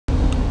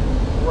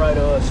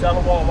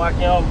Shalom,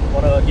 Akim. I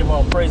want to give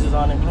all praises,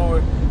 honor, and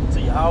glory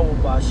to Yahweh,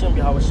 Ba'ashem,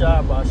 Yahweh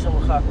Shai, Ba'ashem,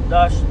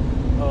 Chakadash,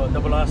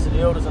 double honors to the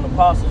elders and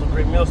apostles, a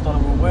great millstone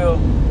of will,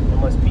 and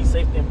much peace,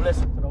 safety, and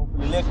blessing to the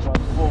hopefully elect, throughout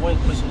the four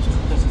winds, pushing his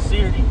truth and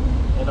sincerity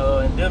and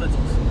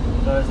diligence.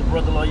 As a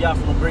brother Lawyer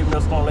from the great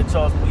millstone, Lake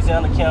Charles,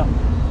 Louisiana camp,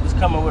 just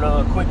coming with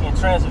a quick in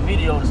transit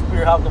video. The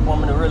Spirit helped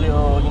upon me to really,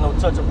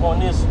 touch upon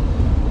this,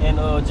 and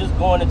just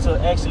going into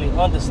actually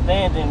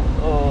understanding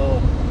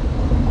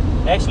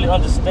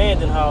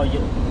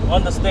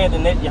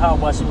that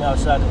Yahweh Ba'ashem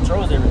Yahushua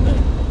controls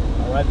everything.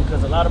 All right,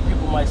 because a lot of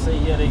people might say,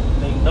 yeah,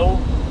 they know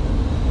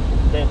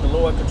that the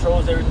Lord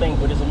controls everything,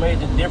 but there's a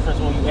major difference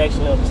when you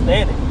actually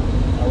understand it.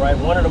 All right,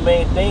 one of the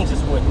main things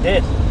is with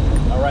death.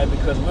 All right,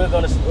 because we're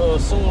going to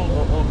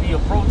soon be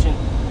approaching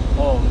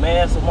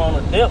mass amount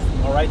of death.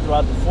 All right,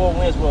 throughout the four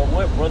winds where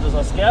what brothers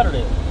are scattered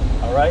in.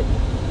 All right,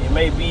 it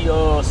may be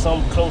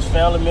some close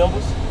family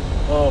members,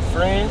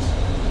 friends.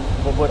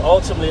 But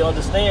ultimately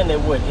understand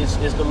that what is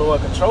the Lord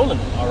controlling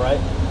it, all right?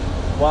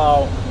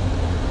 While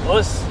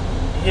us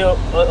here,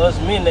 us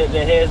men that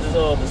has this,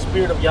 the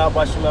spirit of Yahweh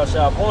Ba'ashem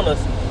Yahushua upon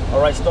us, all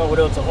right, start with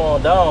us to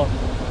harm down,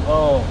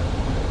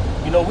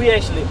 we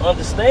actually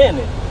understand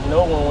it.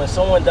 When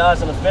someone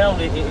dies in the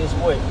family,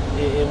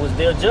 it was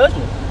their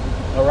judgment,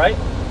 all right?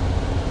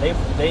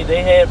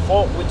 They had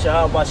fault with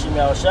Yahweh Ba'ashem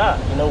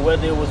Yahushua,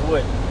 whether it was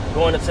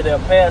going into their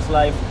past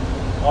life,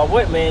 or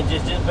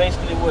just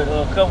basically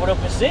covered up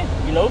in sin,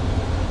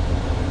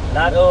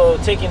 not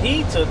taking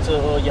heed to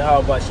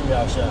Yahweh Ba'ashem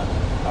Yahushua.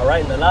 All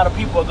right, and a lot of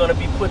people are going to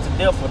be put to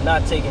death for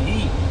not taking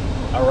heed.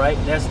 All right,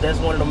 that's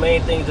one of the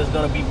main things that's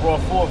going to be brought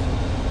forth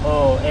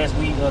as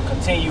we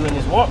continue in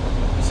this walk.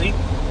 You see,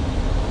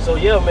 so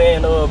yeah,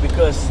 man,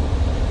 because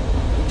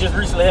we just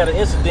recently had an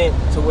incident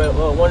to where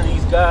one of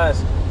these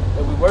guys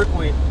that we work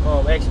with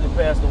actually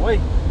passed away.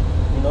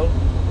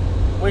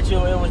 Which it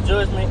was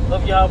judgment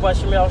of Yahweh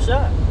Ba'ashem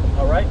Yahushua.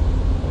 All right,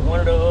 one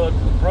of the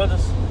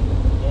brothers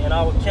in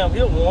our camp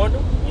here warned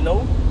him,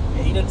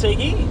 and he didn't take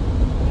heed,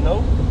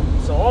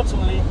 So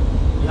ultimately,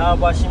 Yahweh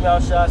Ba'ashem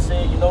Yahushua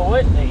said, you know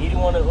what? Hey, he didn't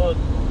want to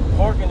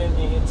hearken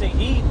and take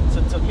heed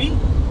to me.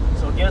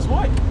 So guess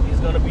what?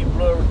 It's going to be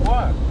blood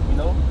required,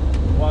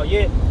 While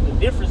yet, the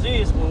difference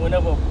is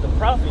whenever the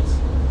prophets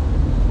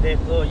that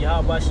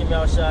Yahweh Ba'ashem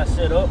Yahushua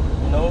set up,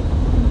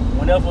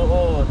 whenever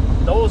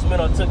those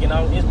men are taken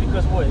out, it's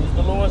because what? It's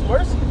the Lord's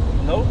mercy,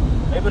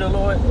 Maybe the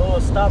Lord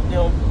stopped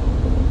them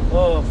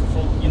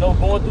from,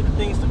 going through the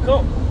things to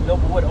come. But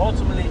what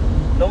ultimately,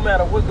 no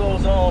matter what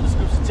goes on, the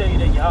scriptures tell you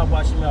that Yahweh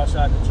Ba'ashem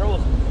Yahushua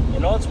controls it.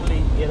 And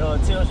ultimately, it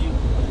tells you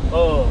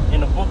in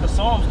the book of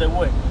Psalms that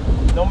what?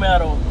 No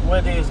matter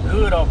whether it's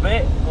good or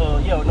bad,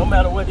 no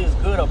matter whether it's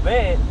good or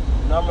bad,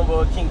 and I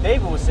remember King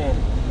David was saying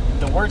it,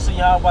 the works of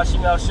Yahweh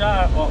Ba'ashem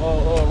Yahushua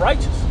are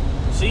righteous.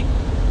 You see?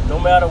 No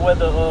matter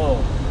whether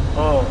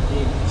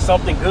if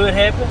something good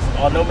happens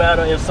or no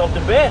matter if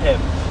something bad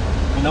happens.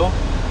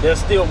 There's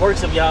still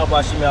works of Yahweh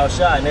Ba'ashem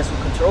Yahushua, and that's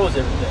what controls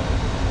everything.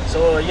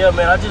 So, yeah,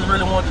 man, I just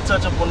really wanted to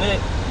touch up on that.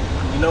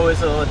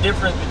 It's a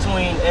difference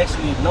between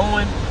actually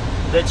knowing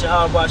that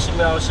Yahweh Ba'ashem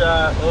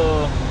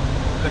Yahushua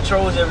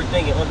controls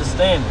everything and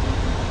understanding.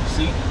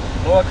 See,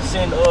 Lord can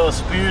send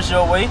spirits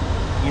your way,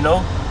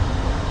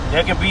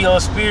 There can be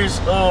spirits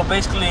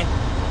basically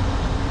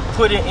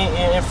put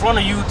in front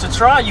of you to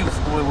try you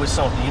with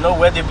something,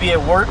 whether it be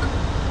at work,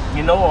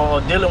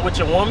 or dealing with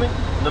your woman.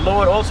 The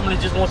Lord ultimately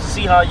just wants to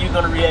see how you're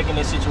going to react in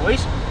that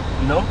situation,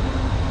 The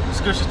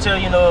scriptures tell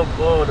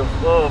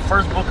the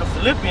first book of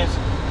Philippians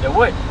that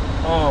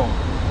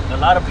a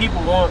lot of people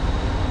want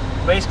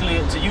basically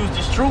to use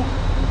this truth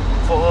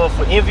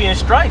for envy and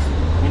strife,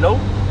 And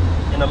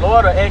the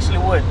Lord will actually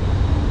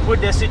put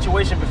that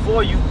situation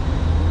before you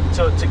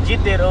to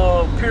get that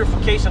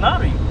purification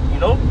out of you,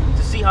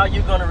 To see how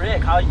you're going to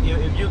react,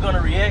 if you're going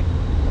to react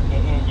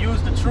and use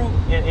the truth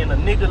in a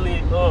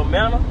niggardly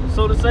manner,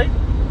 so to say.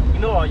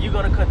 Are you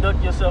going to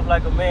conduct yourself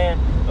like a man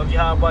of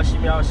Yahweh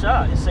Ba'ashem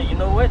Yahushua and say, you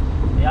know what?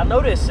 Yeah, I know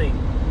that's Satan,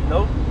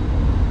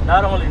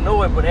 Not only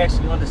know it, but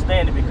actually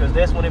understand it, because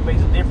that's when it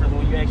makes a difference,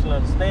 when you actually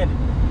understand it.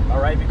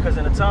 All right? Because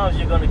in the times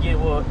you're going to get,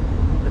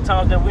 the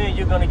times that we're in,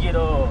 you're going to get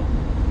a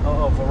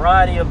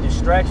variety of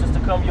distractions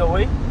to come your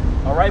way.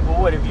 All right? But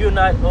what? If you're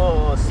not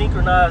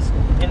synchronized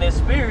in that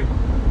spirit,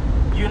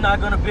 you're not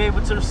going to be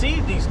able to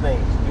receive these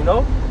things,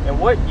 And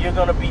what? You're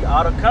going to be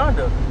out of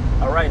conduct.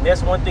 All right, and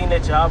that's one thing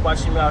that Yahweh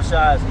Ba'ashem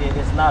Yahushua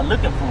is not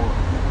looking for,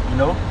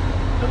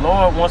 The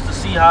Lord wants to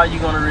see how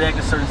you're going to react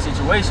in certain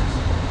situations,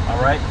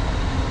 all right?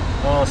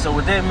 So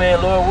with that,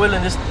 man, Lord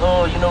willing, this,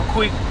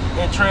 quick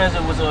in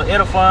transit was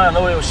edifying. I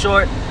know it was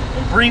short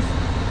and brief,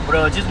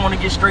 but just want to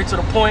get straight to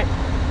the point.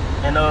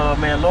 And,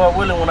 man, Lord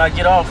willing, when I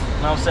get off,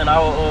 I'll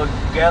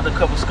gather a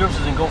couple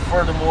scriptures and go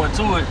further more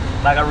into it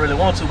like I really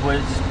want to, but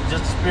it's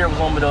just the Spirit was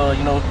on me to,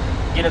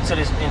 get into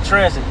this in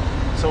transit.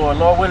 So,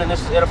 Lord willing,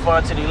 this is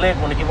edifying to the elect.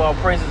 I want to give all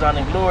praises, honor,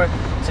 and glory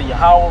to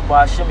Yahweh,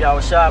 Ba'ashem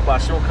Yahushua,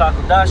 Ba'ashem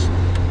Chakadash,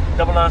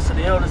 double honors to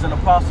the elders and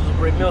apostles, a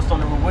great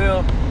millstone of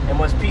will, and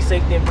much peace,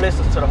 safety, and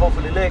blessings to the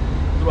hopeful elect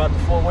throughout the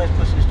four winds,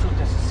 pushing his truth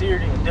and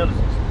sincerity and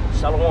diligence.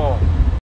 Shalom.